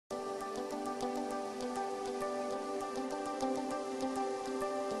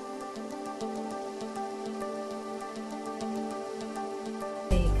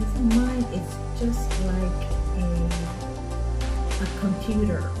just like a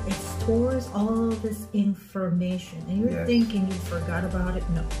computer. It stores all this information, and you're thinking you forgot about it.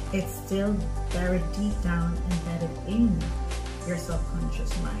 No, it's still buried deep down, embedded in your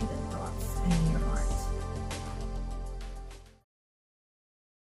subconscious mind and thoughts and in your heart.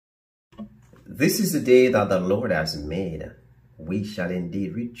 This is the day that the Lord has made. We shall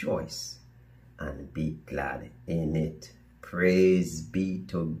indeed rejoice and be glad in it. Praise be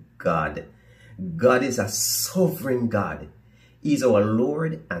to God. God is a sovereign God. He's our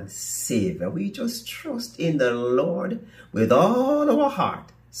Lord and Savior. We just trust in the Lord with all our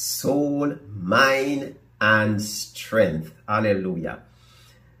heart, soul, mind, and strength. Hallelujah.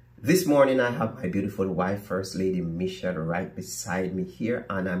 This morning I have my beautiful wife, First Lady Michelle, right beside me here,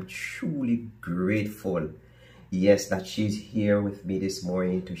 and I'm truly grateful, yes, that she's here with me this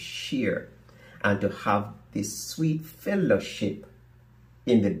morning to share and to have this sweet fellowship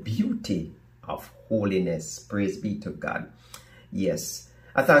in the beauty of holiness. Praise be to God. Yes,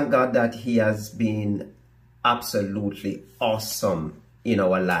 I thank God that He has been absolutely awesome in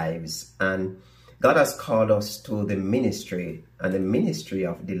our lives, and God has called us to the ministry and the ministry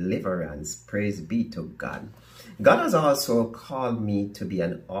of deliverance. Praise be to God. God has also called me to be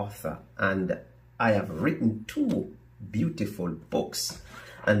an author, and I have written 2 beautiful books.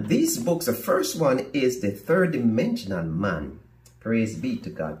 And these books, the first one is The Third Dimensional Man. Praise be to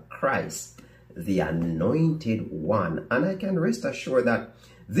God. Christ, the Anointed One. And I can rest assured that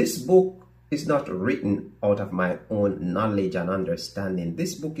this book is not written out of my own knowledge and understanding.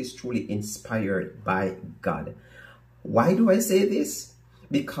 This book is truly inspired by God. Why do I say this?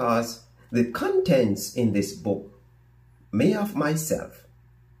 Because the contents in this book, me of myself,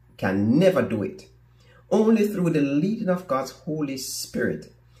 can never do it. Only through the leading of God's Holy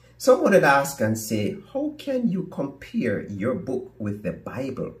Spirit. Someone would ask and say, how can you compare your book with the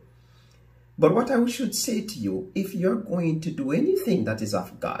Bible? But what I should say to you, if you're going to do anything that is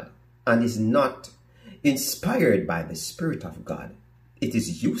of God and is not inspired by the Spirit of God, it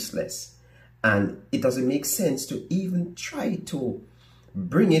is useless. And it doesn't make sense to even try to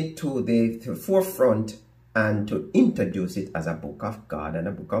bring it to the forefront and to introduce it as a book of God and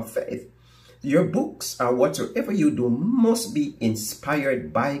a book of faith. Your books or whatsoever you do must be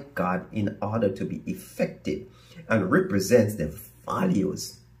inspired by God in order to be effective and represent the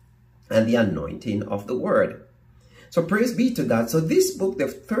values and the anointing of the word. So praise be to God. So this book, The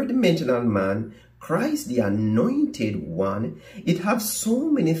Third Dimensional Man, Christ the Anointed One, it has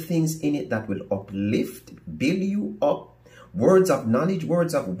so many things in it that will uplift, build you up, words of knowledge,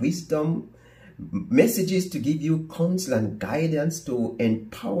 words of wisdom, messages to give you counsel and guidance to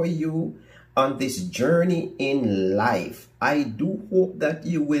empower you on this journey in life. I do hope that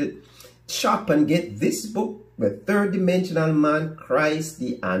you will shop and get this book, The Third Dimensional Man, Christ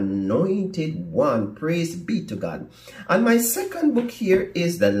the Anointed One. Praise be to God. And my second book here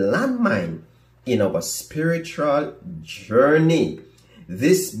is The Landmine in Our Spiritual Journey.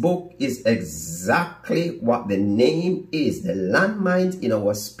 This book is exactly what the name is, the landmines in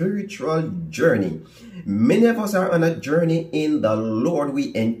our spiritual journey. Many of us are on a journey in the Lord.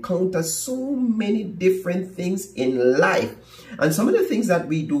 We encounter so many different things in life. And some of the things that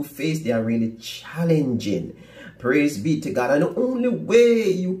we do face, they are really challenging. Praise be to God. And the only way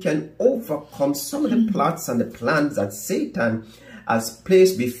you can overcome some of the plots and the plans that Satan has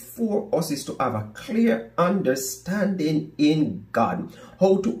placed before us is to have a clear understanding in God,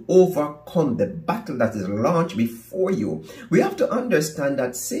 how to overcome the battle that is launched before you. We have to understand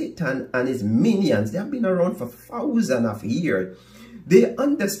that Satan and his minions, they have been around for thousands of years. They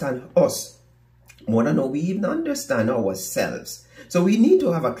understand us more than we even understand ourselves. So we need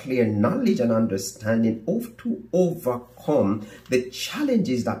to have a clear knowledge and understanding of to overcome the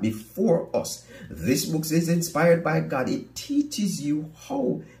challenges that before us. This book is inspired by God. It teaches you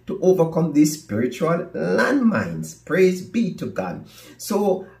how to overcome these spiritual landmines. Praise be to God.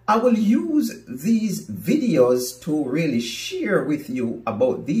 So I will use these videos to really share with you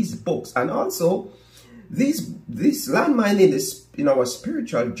about these books, and also this landmine in our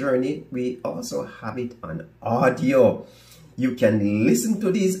spiritual journey. We also have it on audio. You can listen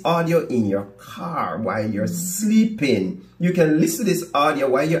to this audio in your car while you're sleeping. You can listen to this audio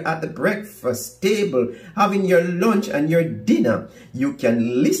while you're at the breakfast table, having your lunch and your dinner. You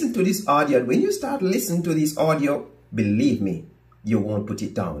can listen to this audio. And when you start listening to this audio, believe me, you won't put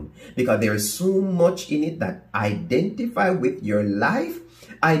it down, because there is so much in it that identify with your life,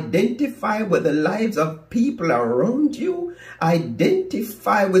 identify with the lives of people around you,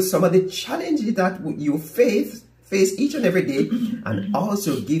 identify with some of the challenges that you face each and every day, and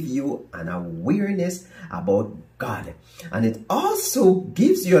also give you an awareness about God. And it also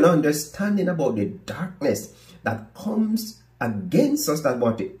gives you an understanding about the darkness that comes against us, that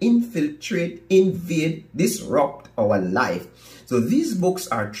want to infiltrate, invade, disrupt our life. So these books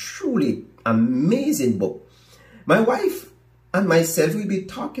are truly amazing books. My wife and myself will be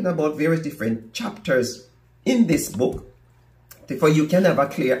talking about various different chapters in this book, for you can have a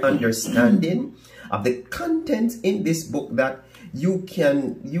clear understanding of the content in this book, that you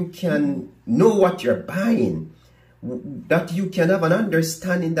can know what you're buying, that you can have an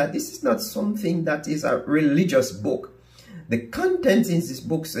understanding that this is not something that is a religious book. The contents in these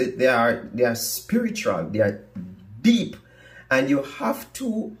books, they are spiritual, they are deep, and you have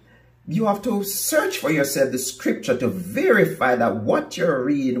to search for yourself the scripture to verify that what you're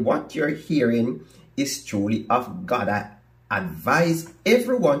reading, what you're hearing is truly of God. I advise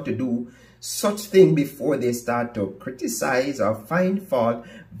everyone to do such thing before they start to criticize or find fault.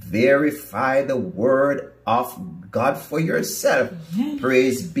 Verify the word of God for yourself.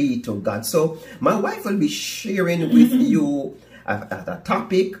 Praise be to God. So my wife will be sharing with you a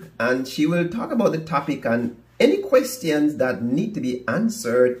topic, and she will talk about the topic, and any questions that need to be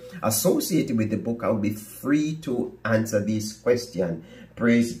answered associated with the book, I'll be free to answer these questions.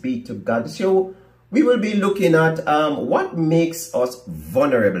 Praise be to God. So we will be looking at what makes us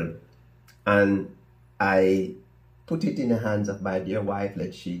vulnerable. And I put it in the hands of my dear wife.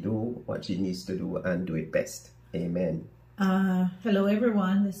 Let she do what she needs to do and do it best. Amen. Hello,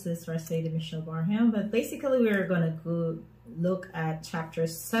 everyone. This is Raceida Michelle Barham. But basically, we're going to go look at chapter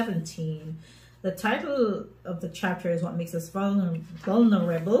 17. The title of the chapter is What Makes Us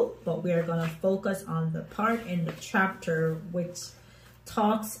Vulnerable, but we are going to focus on the part in the chapter which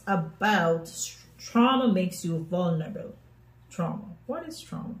talks about trauma makes you vulnerable. Trauma. What is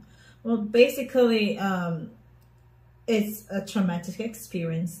trauma? Well, basically, it's a traumatic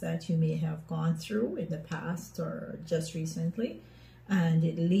experience that you may have gone through in the past or just recently, and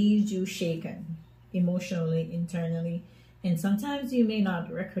it leaves you shaken emotionally, internally. And sometimes you may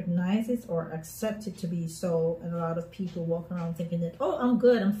not recognize it or accept it to be so. And a lot of people walk around thinking that, oh, I'm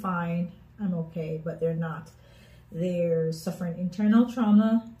good, I'm fine, I'm okay, but they're not. They're suffering internal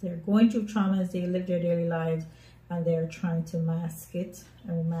trauma. They're going through trauma as they live their daily lives, and they're trying to mask it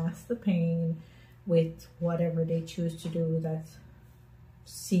and mask the pain with whatever they choose to do that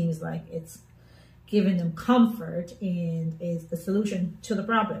seems like it's giving them comfort and is the solution to the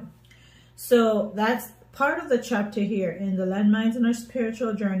problem. So that's part of the chapter here in the Landmines in Our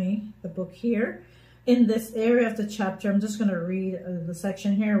Spiritual Journey, the book here. In this area of the chapter, I'm just going to read the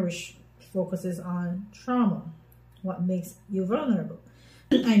section here which focuses on trauma, what makes you vulnerable.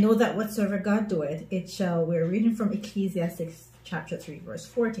 I know that whatsoever God doeth, it shall, we're reading from Ecclesiastes chapter 3 verse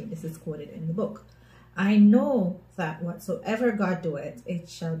 14. This is quoted in the book. I know that whatsoever God doeth, it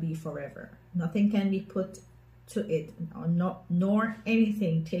shall be forever. Nothing can be put to it, nor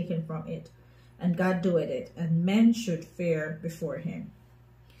anything taken from it. And God doeth it, and men should fear before him.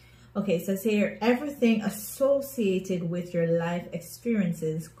 Okay, it says here, everything associated with your life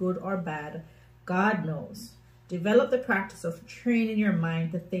experiences, good or bad, God knows. Develop the practice of training your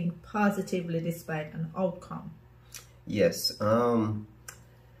mind to think positively despite an outcome. Yes,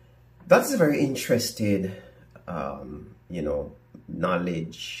 that's a very interesting,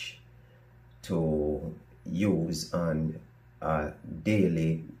 knowledge to use on a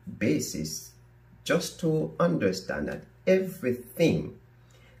daily basis, just to understand that everything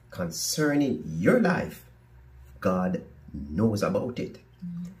concerning your life, God knows about it.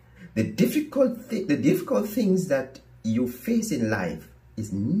 The difficult things that you face in life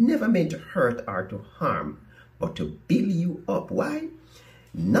is never meant to hurt or to harm, but to build you up. Why?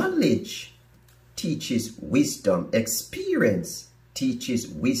 Knowledge teaches wisdom. Experience teaches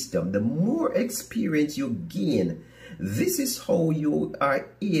wisdom. The more experience you gain, this is how you are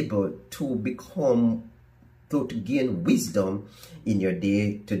able to gain wisdom in your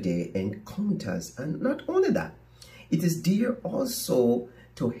day-to-day encounters. And not only that, it is there also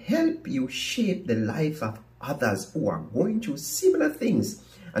to help you shape the life of others who are going through similar things.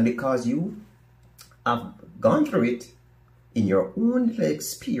 And because you have gone through it in your own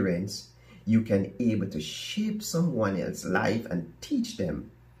experience, you can able to shape someone else's life and teach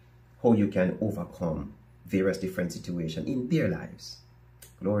them how you can overcome various different situations in their lives.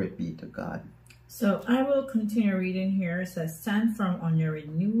 Glory be to God. So I will continue reading here. It says, stand firm on your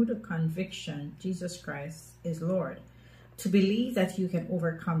renewed conviction, Jesus Christ is Lord, to believe that you can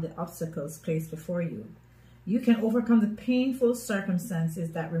overcome the obstacles placed before you. You can overcome the painful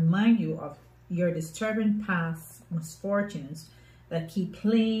circumstances that remind you of your disturbing past misfortunes that keep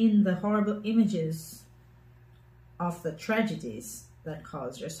playing the horrible images of the tragedies that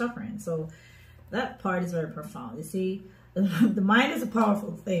cause your suffering. So that part is very profound. You see, the mind is a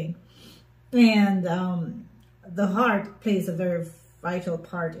powerful thing, and the heart plays a very vital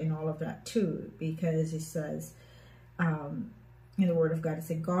part in all of that too, because it says in the Word of God, it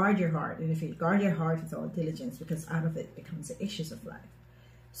says, guard your heart, and if you guard your heart with all diligence, because out of it becomes the issues of life.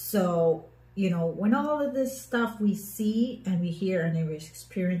 So, you know, when all of this stuff we see and we hear and we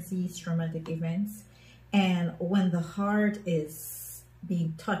experience these traumatic events, and when the heart is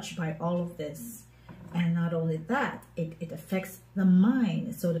being touched by all of this, and not only that, it affects the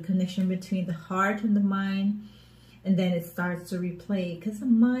mind. So the connection between the heart and the mind, and then it starts to replay, because the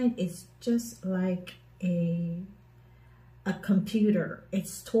mind is just like a computer. It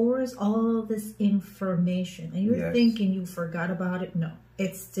stores all this information, and you're thinking you forgot about it. No,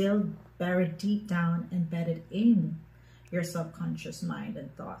 it's still buried deep down, embedded in your subconscious mind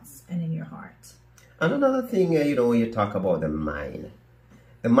and thoughts and in your heart. And another thing, you know, you talk about the mind.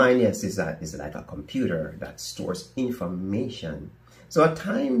 The mind, yes, is like a computer that stores information. So at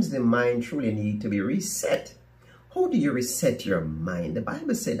times the mind truly needs to be reset. How do you reset your mind? The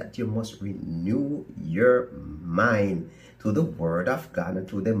Bible said that you must renew your mind to the Word of God and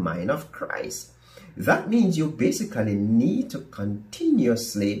to the mind of Christ. That means you basically need to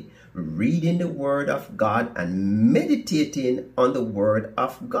continuously reading the Word of God and meditating on the Word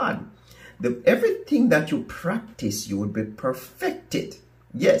of God. Everything that you practice, you will be perfected.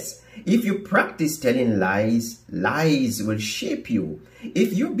 Yes, if you practice telling lies, lies will shape you.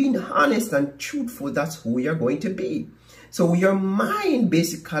 If you're being honest and truthful, that's who you're going to be. So your mind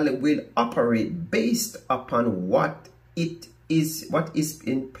basically will operate based upon what is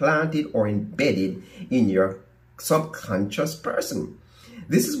implanted or embedded in your subconscious person.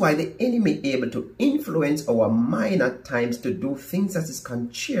 This is why the enemy is able to influence our mind at times to do things that is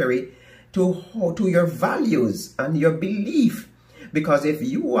contrary to your values and your belief. Because if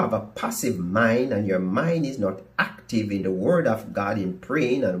you have a passive mind and your mind is not active in the Word of God, in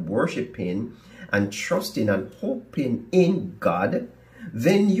praying and worshiping and trusting and hoping in God,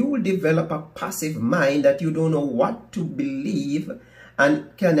 then you will develop a passive mind that you don't know what to believe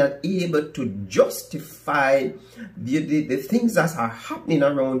and cannot able to justify the things that are happening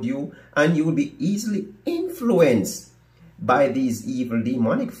around you, and you will be easily influenced by these evil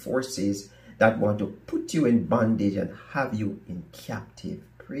demonic forces that want to put you in bondage and have you in captive.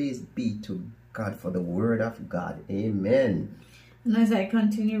 Praise be to God for the Word of God. Amen. And as I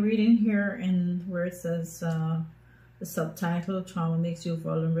continue reading here, in where it says the subtitle, Trauma Makes You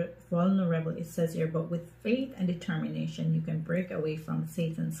Vulnerable, it says here, but with faith and determination, you can break away from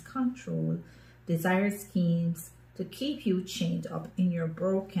Satan's control, desired schemes to keep you chained up in your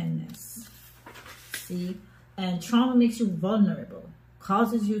brokenness. See? And trauma makes you vulnerable,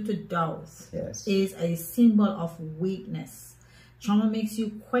 causes you to doubt, is a symbol of weakness. Trauma makes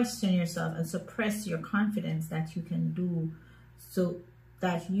you question yourself and suppress your confidence that you can do, so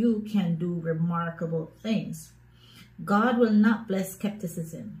that you can do remarkable things. God will not bless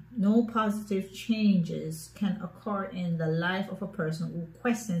skepticism. No positive changes can occur in the life of a person who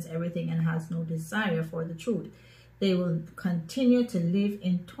questions everything and has no desire for the truth. They will continue to live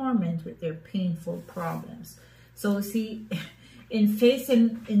in torment with their painful problems. So see, in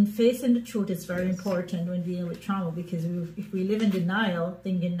facing the truth is very important when dealing with trauma, because if we live in denial,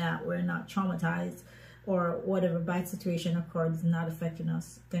 thinking that we're not traumatized or whatever bad situation occurred is not affecting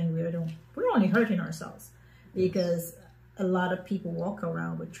us, then we're only hurting ourselves, because a lot of people walk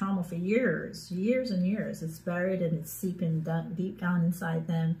around with trauma for years and years. It's buried and it's seeping deep down inside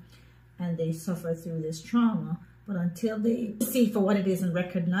them, and they suffer through this trauma. But until they see for what it is and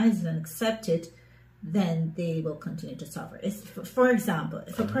recognize it and accept it, then they will continue to suffer. For example,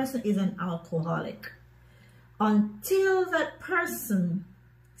 if a person is an alcoholic, until that person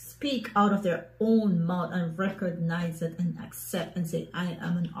speak out of their own mouth and recognize it and accept and say, I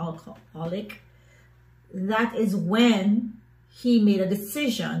am an alcoholic, that is when he made a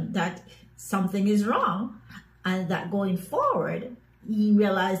decision that something is wrong, and that going forward, he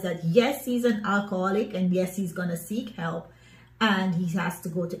realized that yes, he's an alcoholic, and yes, he's going to seek help, and he has to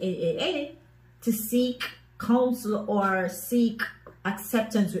go to AAA to seek counsel or seek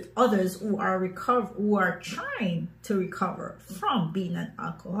acceptance with others who are trying to recover from being an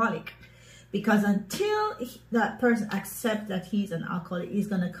alcoholic. Because until that person accepts that he's an alcoholic, he's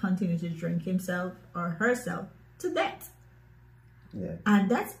going to continue to drink himself or herself to death. Yeah. And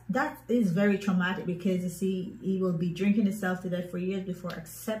that is very traumatic, because you see, he will be drinking himself to death for years before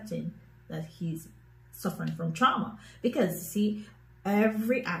accepting that he's suffering from trauma. Because you see,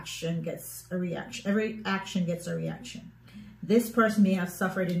 every action gets a reaction. Every action gets a reaction. This person may have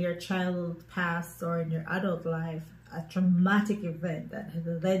suffered in their childhood past or in their adult life a traumatic event that has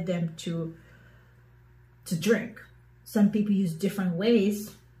led them to to drink. Some people use different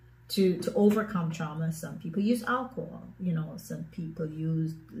ways to overcome trauma. Some people use alcohol, you know, some people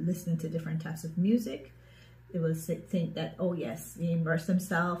use listening to different types of music. They will think that, oh yes, they immerse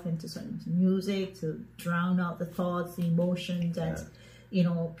themselves into some music to drown out the thoughts, the emotions, and you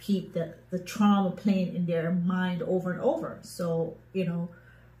know, keep the trauma playing in their mind over and over. So, you know,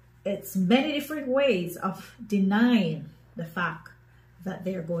 it's many different ways of denying the fact that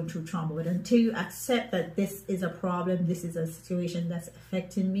they're going through trauma. But until you accept that this is a problem, this is a situation that's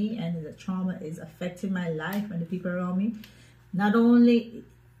affecting me, and the trauma is affecting my life and the people around me,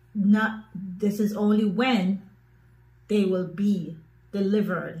 this is only when they will be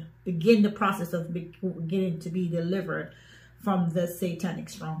delivered, begin the process of beginning to be delivered from the satanic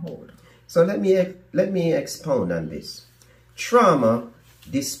stronghold. So let me expound on this. Trauma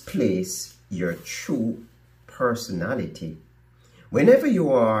displays your true personality. Whenever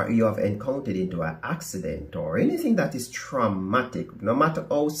you have encountered into an accident or anything that is traumatic, no matter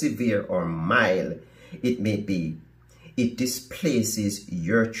how severe or mild it may be, it displaces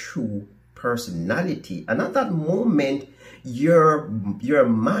your true personality. And at that moment, your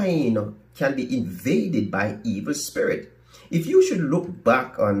mind can be invaded by evil spirit. If you should look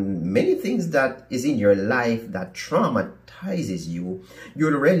back on many things that is in your life that traumatizes you,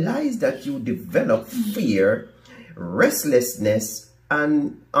 you'll realize that you develop fear, restlessness,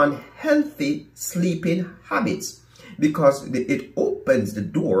 and unhealthy sleeping habits, because it opens the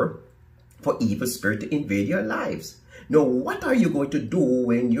door for evil spirit to invade your lives. Now, what are you going to do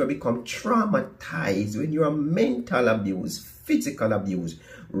when you become traumatized, when you are mental abuse, physical abuse,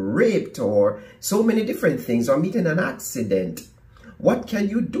 raped, or so many different things, or meeting an accident? What can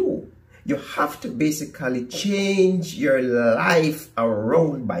you do? You have to basically change your life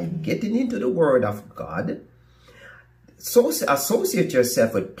around by getting into the Word of God. So associate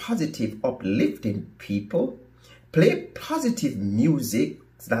yourself with positive, uplifting people. Play positive music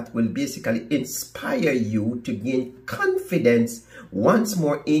that will basically inspire you to gain confidence once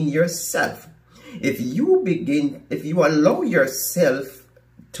more in yourself. If you allow yourself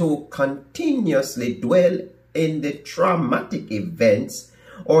to continuously dwell in the traumatic events,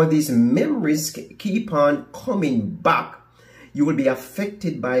 or these memories keep on coming back, you will be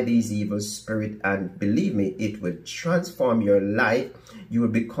affected by these evil spirits, and believe me, it will transform your life. You will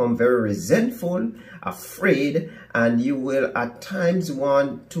become very resentful, afraid, and you will at times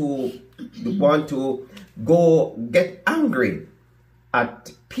want to go get angry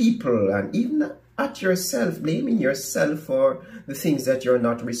at people and even at yourself, blaming yourself for the things that you're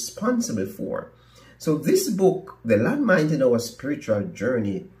not responsible for. So this book, The Landmines in Our Spiritual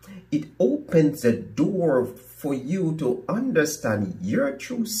Journey, it opens the door for you to understand your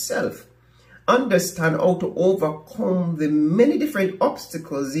true self, understand how to overcome the many different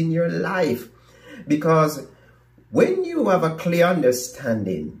obstacles in your life. Because when you have a clear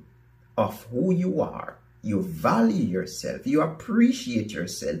understanding of who you are, you value yourself, you appreciate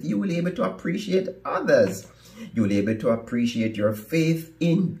yourself, you will be able to appreciate others. You will be able to appreciate your faith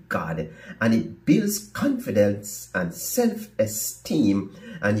in God, and it builds confidence and self-esteem,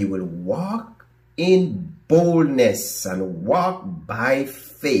 and you will walk in boldness and walk by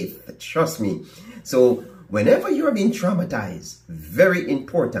faith. Trust me. So whenever you are being traumatized, very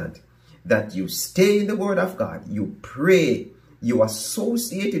important that you stay in the Word of God, you pray, you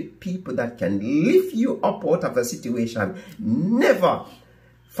associate with people that can lift you up out of a situation. Never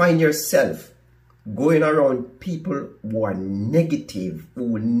find yourself going around people who are negative, who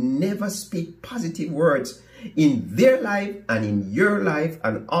will never speak positive words in their life and in your life,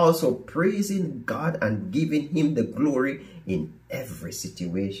 and also praising God and giving Him the glory in every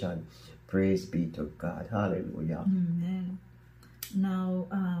situation. Praise be to God. Hallelujah. Amen. Now,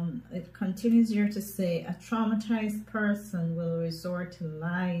 it continues here to say, a traumatized person will resort to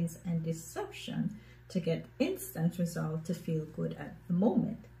lies and deception to get instant result to feel good at the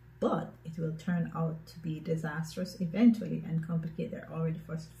moment. But it will turn out to be disastrous eventually and complicate their already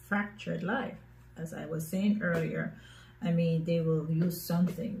fractured life. As I was saying earlier, I mean, they will use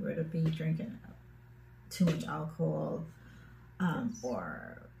something, whether it be drinking too much alcohol,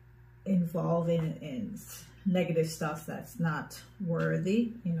 or involving in negative stuff that's not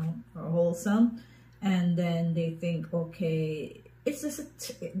worthy, you know, or wholesome. And then they think, okay, it's just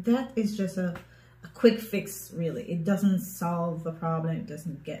that is just a quick fix, really. It doesn't solve the problem. It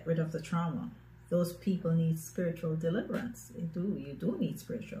doesn't get rid of the trauma. Those people need spiritual deliverance. You do need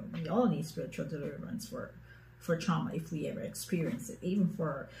spiritual. We all need spiritual deliverance for trauma if we ever experience it, even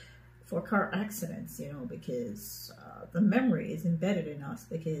for car accidents, you know, because the memory is embedded in us,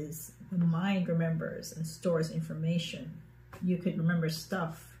 because the mind remembers and stores information. You could remember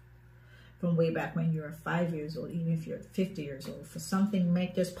stuff from way back when you were 5 years old, even if you're 50 years old, for something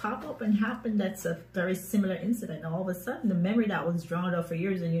might just pop up and happen that's a very similar incident. All of a sudden, the memory that was drawn up for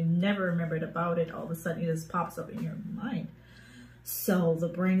years and you never remembered about it, all of a sudden it just pops up in your mind. So the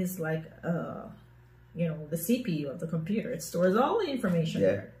brain is like, you know, the CPU of the computer. It stores all the information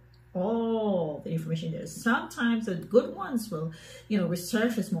there. All the information there. Sometimes the good ones will, you know,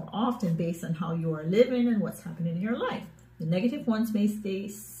 resurface more often based on how you are living and what's happening in your life. The negative ones may stay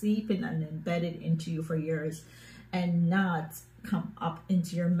seeping and embedded into you for years and not come up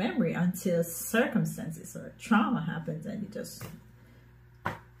into your memory until circumstances or trauma happens and it just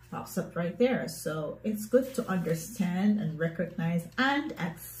pops up right there. So it's good to understand and recognize and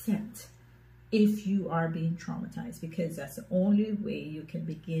accept if you are being traumatized, because that's the only way you can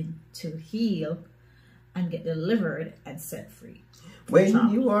begin to heal and get delivered and set free.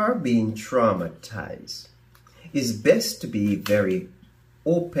 When you are being traumatized, it's best to be very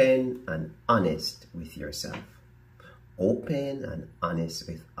open and honest with yourself, open and honest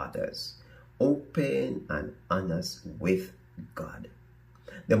with others, open and honest with God.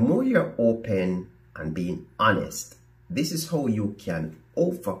 The more you're open and being honest, this is how you can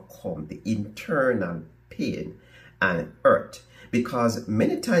overcome the internal pain and hurt. Because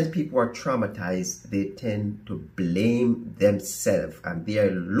many times people are traumatized, they tend to blame themselves and they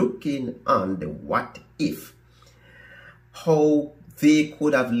are looking on the what if, how they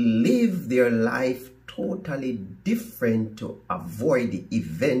could have lived their life totally different to avoid the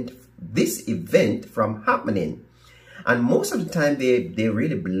event, this event from happening. And most of the time they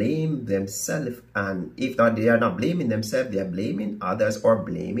really blame themselves, and if not, they are not blaming themselves, they are blaming others or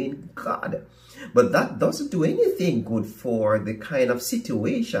blaming God. But that doesn't do anything good for the kind of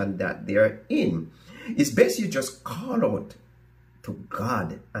situation that they are in. It's best you just call out to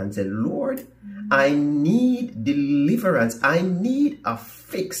God and say, Lord, I need deliverance. I need a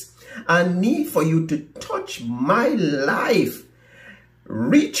fix. I need for you to touch my life.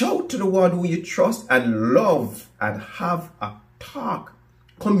 Reach out to the one who you trust and love and have a talk,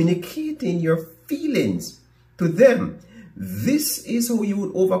 communicating your feelings to them. This is how you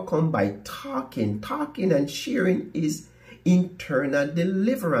would overcome, by talking. Talking and sharing is internal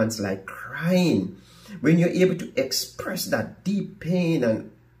deliverance, like crying. When you're able to express that deep pain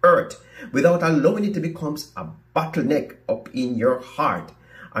and hurt without allowing it to become a bottleneck up in your heart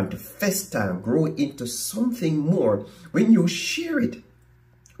and to fester and grow into something more. When you share it,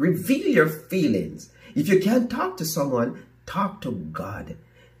 reveal your feelings. If you can't talk to someone, talk to God.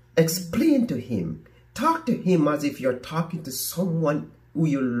 Explain to him. Talk to him as if you're talking to someone who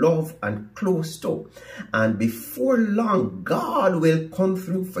you love and close to. And before long, God will come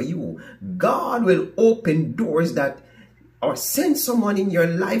through for you. God will open doors that, or send someone in your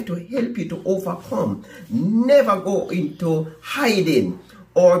life to help you to overcome. Never go into hiding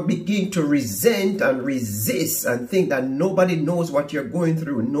or begin to resent and resist and think that nobody knows what you're going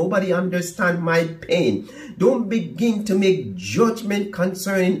through. Nobody understands my pain. Don't begin to make judgment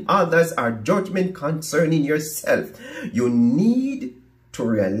concerning others or judgment concerning yourself. You need to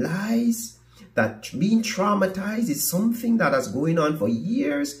realize that being traumatized is something that has going on for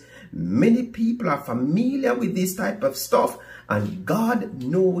years. Many people are familiar with this type of stuff, and God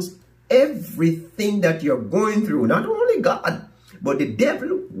knows everything that you're going through. Not only God, but the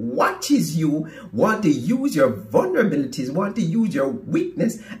devil watches you, want to use your vulnerabilities, want to use your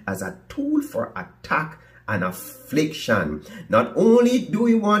weakness as a tool for attack and affliction. Not only do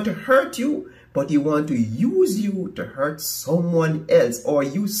he want to hurt you, but he want to use you to hurt someone else, or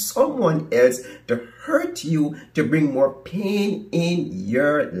use someone else to hurt you to bring more pain in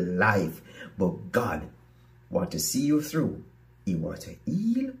your life. But God wants to see you through. He wants to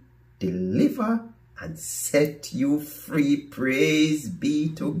heal, deliver, and set you free. Praise be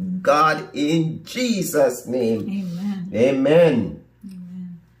to God in Jesus' name. Amen. Amen.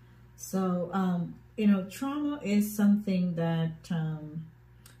 Amen. So, you know, trauma is something that,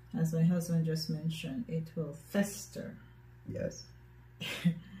 as my husband just mentioned, it will fester. Yes.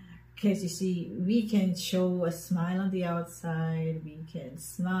 Because you see, we can show a smile on the outside, we can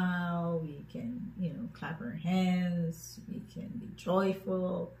smile, we can, you know, clap our hands, we can be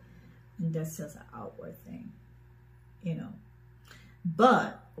joyful, and that's just an outward thing, you know.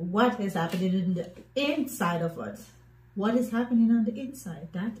 But what is happening in the inside of us? What is happening on the inside?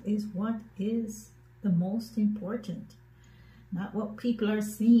 That is what is the most important. Not what people are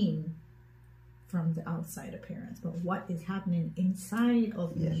seeing from the outside appearance, but what is happening inside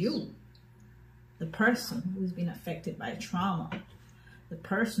of you. The person who's been affected by trauma, the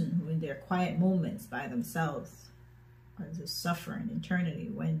person who in their quiet moments by themselves are just suffering internally,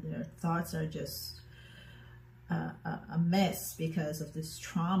 when their thoughts are just a mess because of this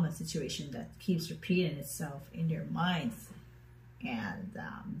trauma situation that keeps repeating itself in their minds, and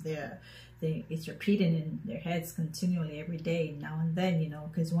it's repeating in their heads continually every day, now and then, you know,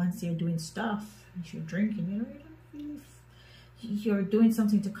 because once you're doing stuff, if you're drinking, you know, you're doing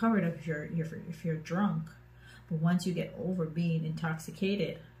something to cover it up if you're drunk. But once you get over being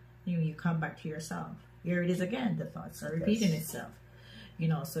intoxicated, you come back to yourself. Here it is again, the thoughts are repeating itself, you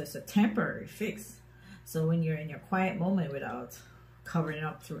know. So it's a temporary fix. So when you're in your quiet moment without covering it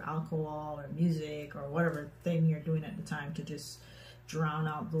up through alcohol or music or whatever thing you're doing at the time to just drown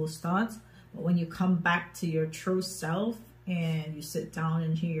out those thoughts, but when you come back to your true self and you sit down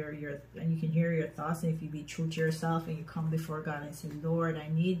and you can hear your thoughts, and if you be true to yourself and you come before God and say, Lord, I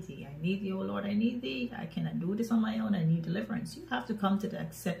need thee, oh Lord, I need thee, I cannot do this on my own, I need deliverance. You have to come to the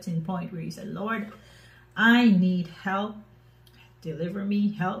accepting point where you say, Lord, I need help, deliver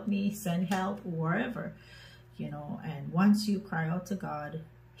me, help me, send help wherever, you know. And once you cry out to God,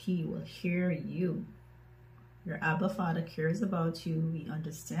 he will hear you. Your Abba Father cares about you. He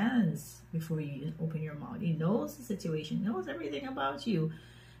understands before you open your mouth. He knows the situation. He knows everything about you.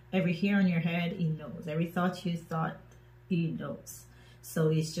 Every hair on your head, he knows. Every thought you thought, he knows. So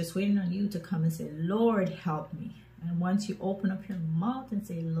he's just waiting on you to come and say, Lord, help me. And once you open up your mouth and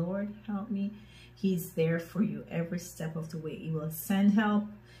say, Lord, help me, he's there for you every step of the way. He will send help.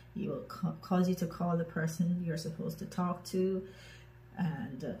 He will cause you to call the person you're supposed to talk to.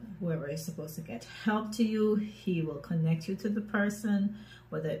 And whoever is supposed to get help to you, he will connect you to the person.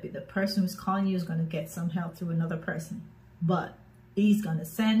 Whether it be the person who's calling you is going to get some help through another person, but he's going to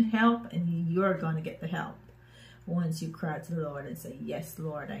send help and you're going to get the help once you cry to the Lord and say, yes,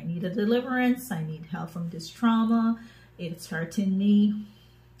 Lord, I need a deliverance. I need help from this trauma. It's hurting me.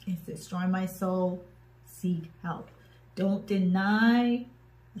 It's destroying my soul. Seek help. Don't deny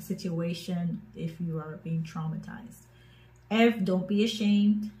a situation if you are being traumatized. Don't be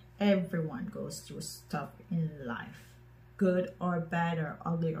ashamed. Everyone goes through stuff in life, good or bad or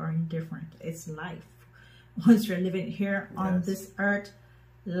ugly or indifferent. It's life. Once you're living here on this earth,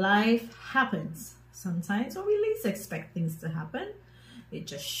 life happens. Sometimes when we least expect things to happen, it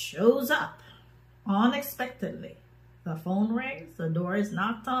just shows up unexpectedly. The phone rings, the door is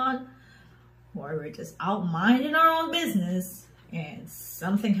knocked on, or we're just out minding our own business and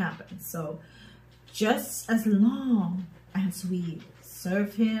something happens. So just as long as we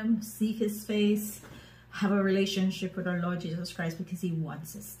serve him, seek his face, have a relationship with our Lord Jesus Christ, because he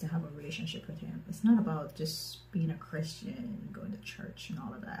wants us to have a relationship with him. It's not about just being a Christian, going to church and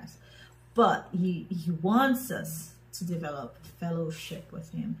all of that, but he wants us to develop fellowship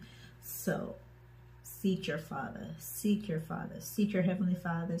with him. So seek your Father, seek your Father, seek your Heavenly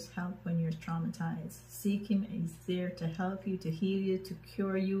Father's help when you're traumatized. Seek him. He's there to help you, to heal you, to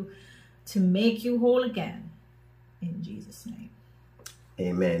cure you, to make you whole again. In Jesus' name.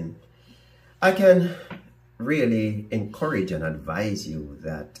 Amen. I can really encourage and advise you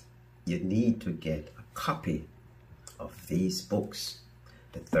that you need to get a copy of these books,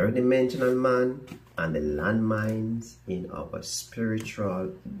 The Third Dimensional Man and the Landmines in Our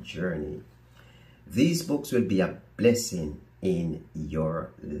Spiritual Journey. These books will be a blessing in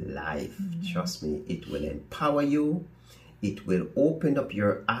your life. Trust me, it will empower you. It will open up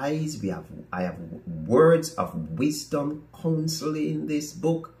your eyes. I have words of wisdom, counsel in this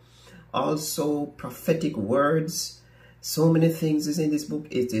book. Also prophetic words. So many things is in this book.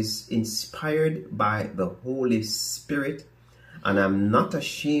 It is inspired by the Holy Spirit. And I'm not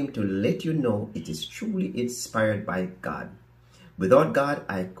ashamed to let you know it is truly inspired by God. Without God,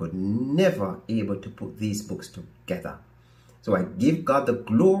 I could never able to put these books together. So I give God the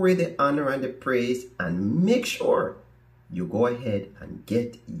glory, the honor, and the praise, and make sure you go ahead and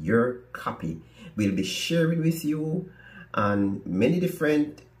get your copy. We'll be sharing with you on many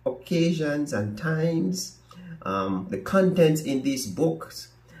different occasions and times the contents in these books,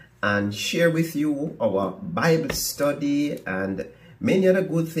 and share with you our Bible study and many other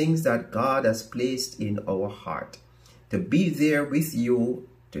good things that God has placed in our heart. To be there with you,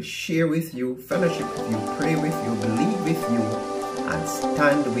 to share with you, fellowship with you, pray with you, believe with you, and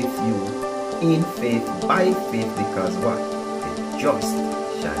stand with you in faith, by faith, because what? The just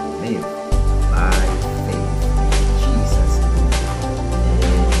shall live